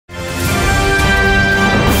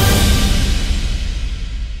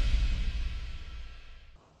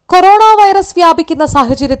Virus വ്യാപിക്കുന്ന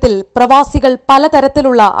സാഹചര്യത്തിൽ പ്രവാസികൾ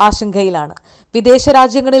പലതരത്തിലുള്ള ആശങ്കയിലാണ്. വിദേശ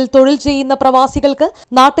രാജ്യങ്ങളിൽ തൊഴിൽ ചെയ്യുന്ന പ്രവാസികൾക്ക്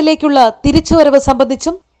നാട്ടിലേക്കുള്ള തിരിച്ചുവരവ്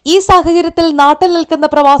സംബന്ധിച്ചും ഈ സാഹചര്യത്തിൽ നാട്ടിൽ നിൽക്കുന്ന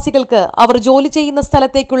പ്രവാസികൾക്ക് അവർ ജോലി ചെയ്യുന്ന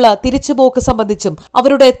സ്ഥലത്തേക്കുള്ള തിരിച്ചുപോക്ക് സംബന്ധിച്ചും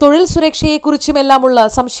അവരുടെ തൊഴിൽ സുരക്ഷയെക്കുറിച്ചുമെല്ലാമുള്ള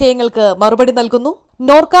സംശയങ്ങൾക്ക് മറുപടി നൽകുന്നു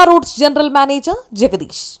Norka Roots general manager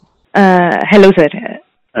Jagdish. Hello sir.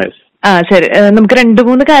 Sir, നമുക്ക്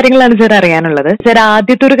 2-3 കാര്യങ്ങളാണ് സർ അറിയാനുള്ളത്. സർ,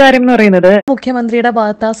 ആദ്യത്തെ ഒരു കാര്യം എന്ന് പറയുന്നത്, മുഖ്യമന്ത്രിയുടെ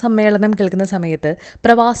വാർത്താ സമ്മേളനം കേൾക്കുന്ന സമയത്ത്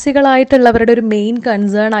പ്രവാസികളായിട്ടുള്ളവരുടെ ഒരു മെയിൻ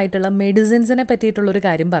കൺസേൺ ആയിട്ടുള്ള മെഡിസിൻസിനെ പറ്റിയിട്ടുള്ള ഒരു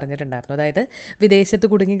കാര്യം പറഞ്ഞിട്ടുണ്ടായിരുന്നു. അതായത് വിദേശത്ത്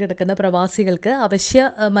കുടുങ്ങിക്കിടക്കുന്ന പ്രവാസികൾക്ക് അവശ്യ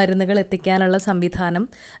മരുന്നുകൾ എത്തിക്കാനുള്ള സംവിധാനം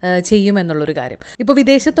ചെയ്യുമെന്നുള്ളൊരു കാര്യം. ഇപ്പോൾ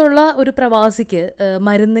വിദേശത്തുള്ള ഒരു പ്രവാസിക്ക്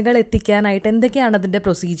മരുന്നുകൾ എത്തിക്കാനായിട്ട് എന്തൊക്കെയാണ് അതിന്റെ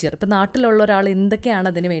പ്രൊസീജിയർ? ഇപ്പൊ നാട്ടിലുള്ള ഒരാൾ എന്തൊക്കെയാണ്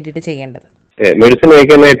അതിന് വേണ്ടിയിട്ട് ചെയ്യേണ്ടത്? മെഡിസിൻ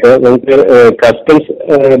അയക്കാനായിട്ട് നമുക്ക് customs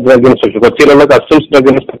drug inspector, കൊച്ചിയിലുള്ള customs drug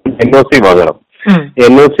inspector NOC വാങ്ങണം.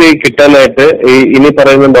 NOC കിട്ടാനായിട്ട് ഇനി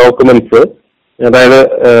പറയുന്ന ഡോക്യുമെന്റ്സ്, അതായത്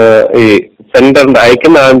ഈ സെന്ററിന്റെ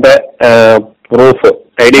അയക്കുന്ന ആളുടെ പ്രൂഫ്,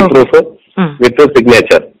 ID പ്രൂഫ് വിത്ത്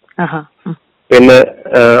സിഗ്നേച്ചർ, പിന്നെ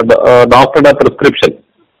ഡോക്ടറുടെ പ്രിസ്ക്രിപ്ഷൻ,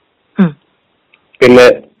 പിന്നെ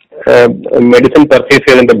മെഡിസിൻ പർച്ചേസ്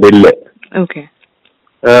ചെയ്തതിന്റെ ബില്ല്,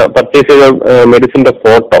 പർച്ചേസ് ചെയ്ത മെഡിസിന്റെ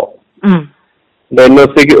ഫോട്ടോ.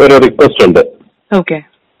 NOCക്ക് ഒരു റിക്വസ്റ്റ് ഉണ്ട്.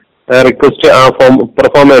 റിക്വസ്റ്റ് ആ ഫോം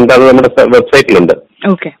പെർഫോം ഉണ്ട്, അത് നമ്മുടെ വെബ്സൈറ്റിലുണ്ട്.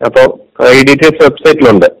 അപ്പൊ ഈ ഡീറ്റെയിൽസ്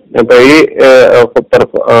വെബ്സൈറ്റിലുണ്ട്. അപ്പൊ ഈ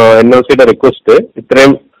NOCയുടെ റിക്വസ്റ്റ്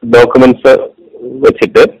ഇത്രയും ഡോക്യുമെന്റ്സ്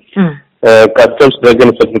വെച്ചിട്ട് കസ്റ്റംസ് ഡ്രഗ്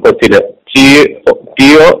ഇൻസ്പെക്ടർ കൊച്ചിയില്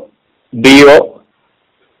TODO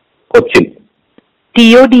കൊച്ചിൻ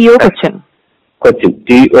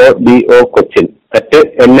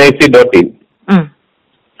 @nic.in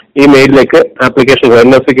ഈ മെയിലിലേക്ക് ആപ്ലിക്കേഷൻ,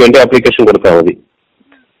 NOCക്ക് വേണ്ടി ആപ്ലിക്കേഷൻ കൊടുത്താൽ മതി.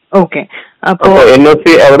 അപ്പൊ NOC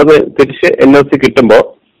അവിടെ നിന്ന് തിരിച്ച് NOC കിട്ടുമ്പോ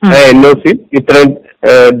ആ NOC ഇത്രയും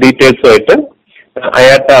ഡീറ്റെയിൽസുമായിട്ട്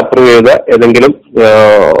അയാൾക്ക് അപ്രൂവ് ചെയ്ത ഏതെങ്കിലും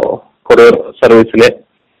കൊറിയർ സർവീസിനെ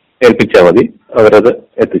ഏൽപ്പിച്ചാൽ മതി, അവരത്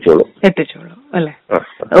എത്തിച്ചോളൂ അല്ലേ?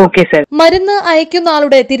 Okay sir. മരുന്ന് അയക്കുന്ന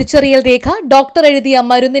ആളുടെ തിരിച്ചറിയൽ രേഖ, ഡോക്ടർ എഴുതിയ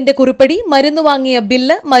മരുന്നിന്റെ കുറിപ്പടി, മരുന്ന് വാങ്ങിയ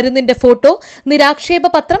ബില്ല്, മരുന്നിന്റെ ഫോട്ടോ, നിരാക്ഷേപ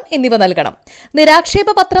പത്രം എന്നിവ നൽകണം. നിരാക്ഷേപ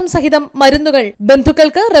പത്രം സഹിതം മരുന്നുകൾ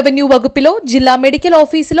ബന്ധുക്കൾക്ക് റവന്യൂ വകുപ്പിലോ ജില്ലാ മെഡിക്കൽ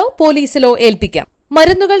ഓഫീസിലോ പോലീസിലോ ഏൽപ്പിക്കാം.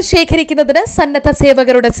 മരുന്നുകൾ ശേഖരിക്കുന്നതിന് സന്നദ്ധ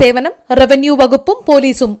സേവകരുടെ സേവനം റവന്യൂ വകുപ്പും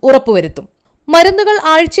പോലീസും ഉറപ്പുവരുത്തും. മരുന്നുകൾ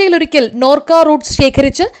ആഴ്ചയിലൊരിക്കൽ നോർക്ക റൂട്ട്സ്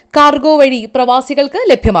ശേഖരിച്ച് കാർഗോ വഴി പ്രവാസികൾക്ക്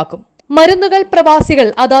ലഭ്യമാക്കും. മരുന്നുകൾ പ്രവാസികൾ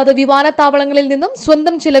അതാത് വിമാനത്താവളങ്ങളിൽ നിന്നും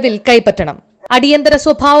സ്വന്തം ചിലവിൽ കൈപ്പറ്റണം. അടിയന്തര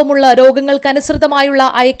സ്വഭാവമുള്ള രോഗങ്ങൾക്കനുസൃതമായുള്ള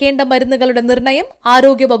അയക്കേണ്ട മരുന്നുകളുടെ നിർണയം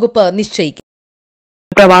ആരോഗ്യവകുപ്പ് നിശ്ചയിക്കും.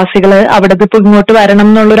 പ്രവാസികള് അവിടെ ഇങ്ങോട്ട് വരണം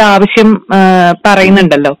എന്നുള്ളൊരു ആവശ്യം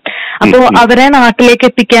പറയുന്നുണ്ടല്ലോ. അപ്പോ അവരെ നാട്ടിലേക്ക്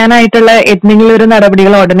എത്തിക്കാനായിട്ടുള്ള എന്തെങ്കിലും ഒരു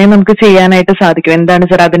നടപടികൾ ഉടനെ നമുക്ക് ചെയ്യാനായിട്ട് സാധിക്കും. എന്താണ്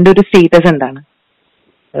സർ അതിന്റെ ഒരു സ്റ്റേറ്റസ് എന്താണ്?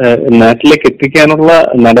 നാട്ടിലേക്ക് എത്തിക്കാനുള്ള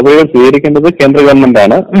നടപടികൾ സ്വീകരിക്കേണ്ടത് കേന്ദ്ര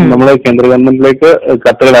ഗവൺമെന്റാണ്. നമ്മൾ കേന്ദ്ര ഗവൺമെന്റിലേക്ക്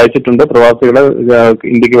കത്തുകൾ അയച്ചിട്ടുണ്ട്. പ്രവാസികളെ,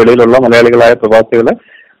 ഇന്ത്യക്ക് വെളിയിലുള്ള മലയാളികളായ പ്രവാസികളെ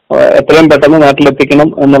എത്രയും പെട്ടെന്ന് നാട്ടിലെത്തിക്കണം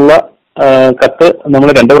എന്നുള്ള കത്ത് നമ്മൾ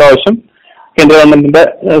 2 പ്രാവശ്യം കേന്ദ്ര ഗവൺമെന്റിന്റെ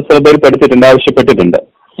ശ്രദ്ധയിൽപ്പെടുത്തിയിട്ടുണ്ട്, ആവശ്യപ്പെട്ടിട്ടുണ്ട്.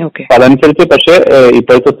 അതനുസരിച്ച് പക്ഷേ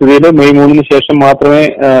ഇപ്പോഴത്തെ സ്ഥിതിയിൽ മെയ് 3 ശേഷം മാത്രമേ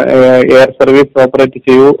എയർ സർവീസ് ഓപ്പറേറ്റ്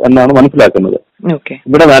ചെയ്യൂ എന്നാണ് മനസ്സിലാക്കുന്നത്.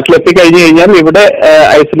 ഇവിടെ നാട്ടിലെത്തിക്കഴിഞ്ഞു കഴിഞ്ഞാൽ ഇവിടെ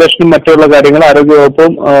ഐസൊലേഷനും മറ്റുള്ള കാര്യങ്ങൾ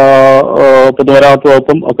ആരോഗ്യവകുപ്പും പൊതുമരാമത്ത്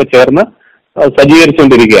വകുപ്പും ഒക്കെ ചേർന്ന്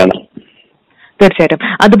സജ്ജീകരിച്ചുകൊണ്ടിരിക്കുകയാണ്. തീർച്ചയായിട്ടും.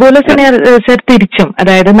 അതുപോലെ തന്നെ സർ തിരിച്ചും,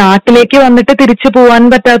 അതായത് നാട്ടിലേക്ക് വന്നിട്ട് തിരിച്ചു പോകാൻ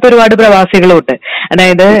പറ്റാത്ത ഒരുപാട് പ്രവാസികളുണ്ട്.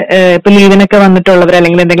 അതായത് ഇപ്പൊ ലീവിനൊക്കെ വന്നിട്ടുള്ളവർ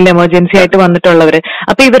അല്ലെങ്കിൽ എന്തെങ്കിലും എമർജൻസി ആയിട്ട് വന്നിട്ടുള്ളവർ.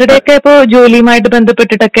 അപ്പൊ ഇവരുടെയൊക്കെ ഇപ്പൊ ജോലിയുമായിട്ട്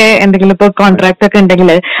ബന്ധപ്പെട്ടിട്ടൊക്കെ എന്തെങ്കിലും ഇപ്പൊ കോൺട്രാക്ട് ഒക്കെ ഉണ്ടെങ്കിൽ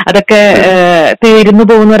അതൊക്കെ തീർന്നു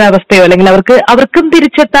പോകുന്ന ഒരു അവസ്ഥയോ അല്ലെങ്കിൽ അവർക്കും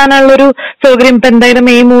തിരിച്ചെത്താനുള്ളൊരു സൗകര്യം ഇപ്പൊ എന്തായാലും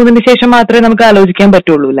മെയ് 3 ശേഷം മാത്രമേ നമുക്ക് ആലോചിക്കാൻ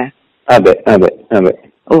പറ്റുള്ളൂ അല്ലെ? അതെ.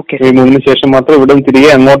 മെയ് 3 ശേഷം മാത്രം ഇവിടെ തിരികെ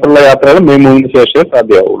അങ്ങോട്ടുള്ള യാത്രകൾ മെയ് 3 ശേഷമേ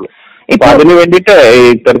സാധ്യമാവുള്ളൂ. അപ്പൊ അതിനു വേണ്ടിയിട്ട്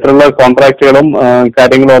ഇത്തരത്തിലുള്ള കോൺട്രാക്ടുകളും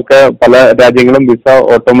കാര്യങ്ങളും ഒക്കെ പല രാജ്യങ്ങളും വിസ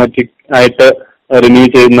ഓട്ടോമാറ്റിക് ആയിട്ട് റിന്യൂ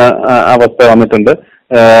ചെയ്യുന്ന അവസ്ഥ വന്നിട്ടുണ്ട്.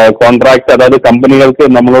 കോൺട്രാക്ട്, അതായത് കമ്പനികൾക്ക്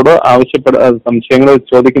നമ്മളോട് സംശയങ്ങൾ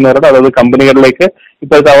ചോദിക്കുന്നവരോട് അതായത് കമ്പനികളിലേക്ക്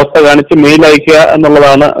ഇപ്പോഴത്തെ അവസ്ഥ കാണിച്ച് മെയിൽ അയക്കുക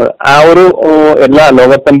എന്നുള്ളതാണ്. ആ ഒരു എല്ലാ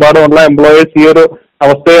ലോകത്തെമ്പാടുമുള്ള എംപ്ലോയേഴ്സ് ഈ ഒരു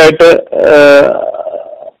അവസ്ഥയായിട്ട്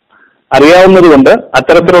അറിയാവുന്നത് കൊണ്ട്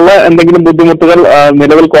അത്തരത്തിലുള്ള എന്തെങ്കിലും ബുദ്ധിമുട്ടുകൾ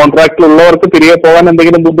നിലവിൽ കോൺട്രാക്റ്റിലുള്ളവർക്ക് തിരികെ പോകാൻ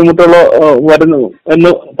എന്തെങ്കിലും ബുദ്ധിമുട്ടുകൾ വരുന്നു എന്ന്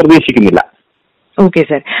പ്രതീക്ഷിക്കുന്നില്ല. Okay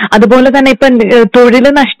sir. അതുപോലെ തന്നെ ഇപ്പൊ തൊഴിൽ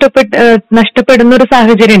നഷ്ടപ്പെടുന്ന ഒരു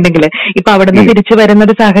സാഹചര്യം ഉണ്ടെങ്കിൽ, ഇപ്പൊ അവിടെ നിന്ന് തിരിച്ചു വരുന്ന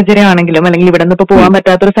ഒരു സാഹചര്യം ആണെങ്കിലും അല്ലെങ്കിൽ ഇവിടെ നിന്ന് ഇപ്പൊ പോകാൻ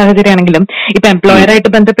പറ്റാത്തൊരു സാഹചര്യം ആണെങ്കിലും, ഇപ്പൊ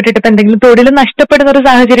എംപ്ലോയറായിട്ട് ബന്ധപ്പെട്ടിട്ട് ഇപ്പൊ എന്തെങ്കിലും തൊഴിൽ നഷ്ടപ്പെടുന്ന ഒരു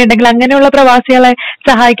സാഹചര്യം ഉണ്ടെങ്കിൽ അങ്ങനെയുള്ള പ്രവാസികളെ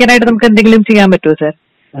സഹായിക്കാനായിട്ട് നമുക്ക് എന്തെങ്കിലും ചെയ്യാൻ പറ്റുമോ സർ?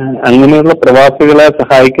 അങ്ങനെയുള്ള പ്രവാസികളെ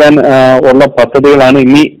സഹായിക്കാൻ ഉള്ള പദ്ധതികളാണ്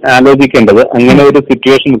ഇനി ആലോചിക്കേണ്ടത്. അങ്ങനെ ഒരു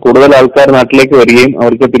സിറ്റുവേഷൻ കൂടുതൽ ആൾക്കാർ നാട്ടിലേക്ക് വരികയും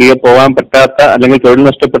അവർക്ക് തിരികെ പോകാൻ പറ്റാത്ത അല്ലെങ്കിൽ തൊഴിൽ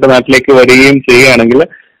നഷ്ടപ്പെട്ട നാട്ടിലേക്ക് വരികയും ചെയ്യുകയാണെങ്കിൽ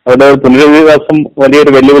അവരുടെ പുനരധിവാസം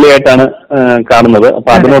വലിയൊരു വെല്ലുവിളിയായിട്ടാണ് കാണുന്നത്. അപ്പൊ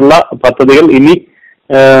അതിനുള്ള പദ്ധതികൾ ഇനി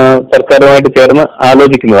സർക്കാരുമായിട്ട് ചേർന്ന്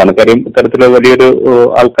ആലോചിക്കുന്നതാണ്. കാര്യം ഇത്തരത്തിലുള്ള വലിയൊരു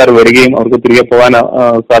ആൾക്കാർ വരികയും അവർക്ക് തിരികെ പോകാൻ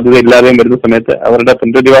സാധ്യതയില്ലാതെയും വരുന്ന സമയത്ത് അവരുടെ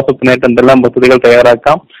പുനരധിവാസത്തിനായിട്ട് എന്തെല്ലാം പദ്ധതികൾ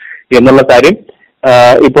തയ്യാറാക്കാം എന്നുള്ള കാര്യം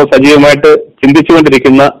ഇപ്പോൾ സജീവമായിട്ട്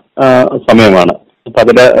ചിന്തിച്ചുകൊണ്ടിരിക്കുന്ന സമയമാണ്. അപ്പൊ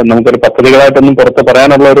അതില് നമുക്കൊരു പദ്ധതികളായിട്ടൊന്നും പുറത്ത്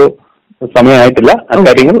പറയാനുള്ള ഒരു സമയമായിട്ടില്ല. ആ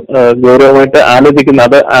കാര്യങ്ങൾ ഗൗരവമായിട്ട് ആലോചിക്കുന്ന,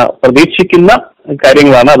 അത് പ്രതീക്ഷിക്കുന്ന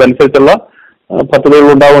കാര്യങ്ങളാണ്. അതനുസരിച്ചുള്ള പദ്ധതികൾ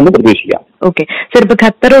ഉണ്ടാവുമെന്ന് പ്രതീക്ഷിക്കാം. ഓക്കെ സർ, ഇപ്പൊ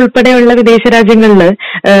ഖത്തർ ഉൾപ്പെടെയുള്ള വിദേശ രാജ്യങ്ങളിൽ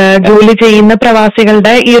ജോലി ചെയ്യുന്ന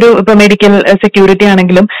പ്രവാസികളുടെ ഈ ഒരു ഇപ്പൊ മെഡിക്കൽ സെക്യൂരിറ്റി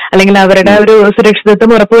ആണെങ്കിലും അല്ലെങ്കിൽ അവരുടെ ഒരു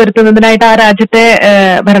സുരക്ഷിതത്വം ഉറപ്പുവരുത്തുന്നതിനായിട്ട് ആ രാജ്യത്തെ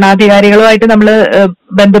ഭരണാധികാരികളുമായിട്ട് നമ്മൾ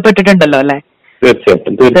ബന്ധപ്പെട്ടിട്ടുണ്ടല്ലോ അല്ലെ?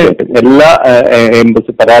 തീർച്ചയായിട്ടും എല്ലാ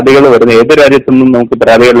എംബസി പരാതികൾ വരുന്ന ഏത് രാജ്യത്തു നിന്നും നമുക്ക്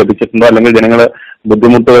പരാതികൾ ലഭിച്ചിട്ടുണ്ടോ അല്ലെങ്കിൽ ജനങ്ങൾ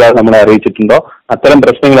ബുദ്ധിമുട്ടുകൾ നമ്മളെ അറിയിച്ചിട്ടുണ്ടോ, അത്തരം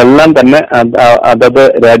പ്രശ്നങ്ങളെല്ലാം തന്നെ അതത്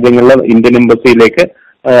രാജ്യങ്ങളിലെ ഇന്ത്യൻ എംബസിയിലേക്ക്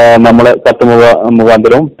നമ്മൾ കത്ത്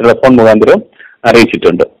മുഖാന്തരവും ടെലിഫോൺ മുഖാന്തരവും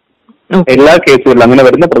അറിയിച്ചിട്ടുണ്ട്. എല്ലാ കേസുകളിലും അങ്ങനെ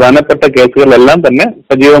വരുന്ന പ്രധാനപ്പെട്ട കേസുകളെല്ലാം തന്നെ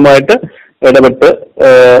സജീവമായിട്ട് ഇടപെട്ട്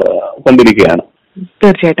കൊണ്ടിരിക്കുകയാണ്.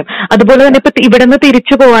 തീർച്ചയായിട്ടും. അതുപോലെ തന്നെ ഇപ്പൊ ഇവിടെ നിന്ന്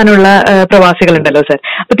തിരിച്ചു പോകാനുള്ള പ്രവാസികളുണ്ടല്ലോ സർ,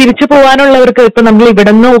 അപ്പൊ തിരിച്ചു പോകാനുള്ളവർക്ക് ഇപ്പൊ നമ്മൾ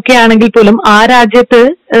ഇവിടെ നിന്ന് ഓക്കെ ആണെങ്കിൽ പോലും ആ രാജ്യത്ത്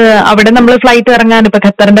അവിടെ നമ്മൾ ഫ്ലൈറ്റ് ഇറങ്ങാൻ, ഇപ്പൊ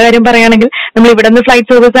ഖത്തറിന്റെ കാര്യം പറയുകയാണെങ്കിൽ നമ്മൾ ഇവിടെ നിന്ന് ഫ്ലൈറ്റ്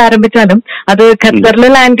സർവീസ് ആരംഭിച്ചാലും അത് ഖത്തറിൽ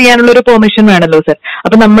ലാൻഡ് ചെയ്യാനുള്ള ഒരു പെർമിഷൻ വേണമല്ലോ സർ.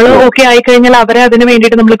 അപ്പൊ നമ്മൾ ഓക്കെ ആയിക്കഴിഞ്ഞാൽ അവരെ അതിന്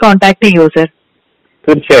വേണ്ടിയിട്ട് നമ്മൾ കോൺടാക്ട് ചെയ്യുമോ സർ?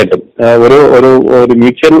 തീർച്ചയായിട്ടും ഒരു ഒരു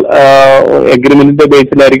മ്യൂച്വൽ എഗ്രിമെന്റിന്റെ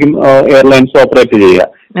ബേസിലായിരിക്കും എയർലൈൻസ് ഓപ്പറേറ്റ് ചെയ്യുക.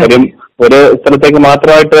 കാര്യം ഒരു സ്ഥലത്തേക്ക്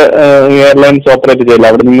മാത്രമായിട്ട് എയർലൈൻസ് ഓപ്പറേറ്റ് ചെയ്യില്ല,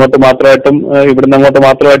 അവിടെ നിന്ന് ഇങ്ങോട്ട് മാത്രമായിട്ടും ഇവിടുന്ന് അങ്ങോട്ട്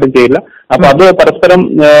മാത്രമായിട്ടും ചെയ്യില്ല. അപ്പൊ അത് പരസ്പരം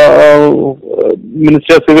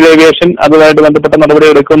മിനിസ്റ്റർ ഓഫ് സിവിൽ ഏവിയേഷൻ അതുമായിട്ട് ബന്ധപ്പെട്ട നടപടി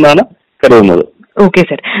എടുക്കുമെന്നാണ് കരുതുന്നത്. ഓക്കെ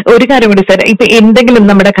സർ, ഒരു കാര്യം കൂടി സർ, ഇപ്പൊ എന്തെങ്കിലും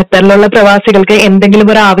നമ്മുടെ ഖത്തറിലുള്ള പ്രവാസികൾക്ക് എന്തെങ്കിലും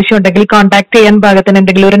ഒരു ആവശ്യം ഉണ്ടെങ്കിൽ കോൺടാക്ട് ചെയ്യാൻ പാകത്തിന്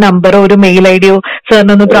എന്തെങ്കിലും ഒരു നമ്പറോ ഒരു മെയിൽ ഐഡിയോ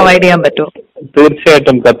സാറിനൊന്ന് പ്രൊവൈഡ് ചെയ്യാൻ പറ്റുമോ?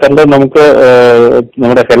 തീർച്ചയായിട്ടും. ഖത്തറിൽ നമുക്ക്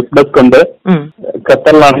നമ്മുടെ ഹെൽപ്പ് ഡെസ്ക് ഉണ്ട്.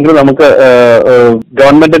 ഖത്തറിലാണെങ്കിൽ നമുക്ക്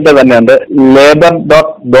ഗവൺമെന്റിന്റെ തന്നെ ഉണ്ട്,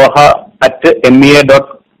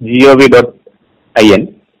 labor.doha@mea.gov.in,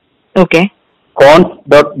 ഓക്കെ,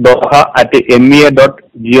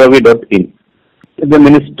 cons.doha@mea.gov.in. ഇത്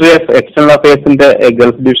മിനിസ്ട്രി ഓഫ് എക്സ്റ്റേണൽ അഫയേഴ്സിന്റെ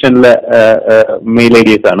ഗൾഫ് ഡിവിഷനിലെ മെയിൽ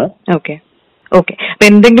ഐഡീസ് ആണ്. Okay okay. അപ്പൊ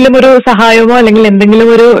എന്തെങ്കിലും ഒരു സഹായമോ അല്ലെങ്കിൽ എന്തെങ്കിലും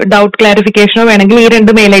ഒരു ഡൗട്ട് ക്ലാരിഫിക്കേഷനോ വേണമെങ്കിൽ ഈ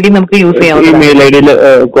രണ്ട് മെയിൽ ഐ ഡി നമുക്ക് യൂസ് ചെയ്യാം. ഈ മെയിൽ ഐ ഡിയിൽ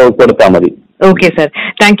കൊടുത്താൽ മതി. Okay sir,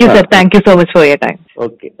 thank you sir, thank you so much for your time.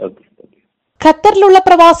 Okay okay. ഖത്തറിലുള്ള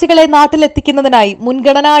പ്രവാസികളെ നാട്ടിലെത്തിക്കുന്നതിനായി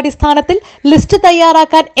മുൻഗണനാടിസ്ഥാനത്തിൽ ലിസ്റ്റ്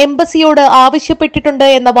തയ്യാറാക്കാൻ എംബസിയോട് ആവശ്യപ്പെട്ടിട്ടുണ്ട്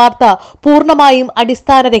എന്ന വാർത്ത പൂർണ്ണമായും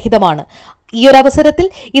അടിസ്ഥാനരഹിതമാണ്. ഈ ഒരു അവസരത്തിൽ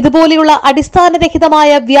ഇതുപോലെയുള്ള അടിസ്ഥാനരഹിതമായ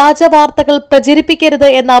വ്യാജ വാർത്തകൾ പ്രചരിപ്പിക്കരുത്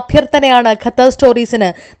എന്ന അഭ്യർത്ഥനയാണ് ഖത്തർ സ്റ്റോറീസിന്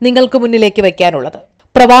നിങ്ങൾക്ക് മുന്നിലേക്ക് വയ്ക്കാനുള്ളത്.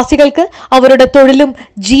 പ്രവാസികൾക്ക് അവരുടെ തൊഴിലും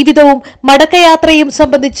ജീവിതവും മടക്കയാത്രയും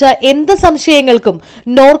സംബന്ധിച്ച എന്ത് സംശയങ്ങൾക്കും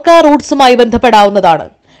നോർക്ക റൂട്ട്സുമായി ബന്ധപ്പെടാവുന്നതാണ്.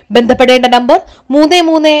 ബന്ധപ്പെടേണ്ട നമ്പർ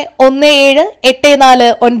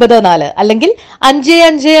 33178494 അല്ലെങ്കിൽ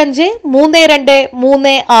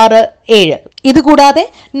 55532367. ഇതുകൂടാതെ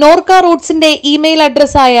നോർക്ക റൂട്ട്സിന്റെ ഇമെയിൽ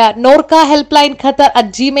അഡ്രസ്സായ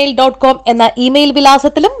norkahelplinekhatar@gmail.com എന്ന ഇമെയിൽ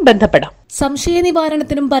വിലാസത്തിലും ബന്ധപ്പെടാം. സംശയ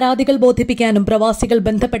നിവാരണത്തിനും പരാതികൾ ബോധിപ്പിക്കാനും പ്രവാസികൾ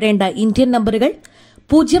ബന്ധപ്പെടേണ്ട ഇന്ത്യൻ നമ്പറുകൾ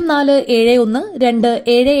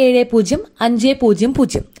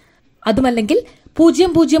 047127705500, അതുമല്ലെങ്കിൽ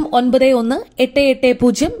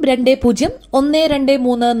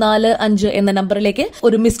 009188020235 എന്ന നമ്പറിലേക്ക്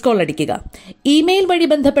ഒരു മിസ് കോൾ അടിക്കുക. ഇമെയിൽ വഴി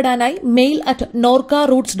ബന്ധപ്പെടാനായി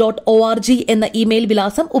mail@norkaroots.org എന്ന ഇമെയിൽ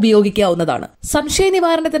വിലാസം ഉപയോഗിക്കാവുന്നതാണ്. സംശയ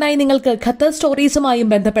നിവാരണത്തിനായി നിങ്ങൾക്ക് ഖത്തർ സ്റ്റോറീസുമായും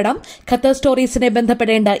ബന്ധപ്പെടാം. ഖത്തർ സ്റ്റോറീസിനെ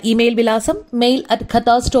ബന്ധപ്പെടേണ്ട ഇമെയിൽ വിലാസം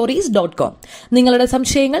mail@qatarstories.com. നിങ്ങളുടെ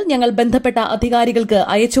സംശയങ്ങൾ ഞങ്ങൾ ബന്ധപ്പെട്ട അധികാരികൾക്ക്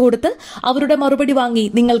അയച്ചുകൊടുത്ത് അവരുടെ മറുപടി വാങ്ങി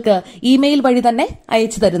നിങ്ങൾക്ക് ഇമെയിൽ വഴി തന്നെ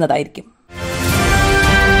അയച്ചു തരുന്നതായിരിക്കും.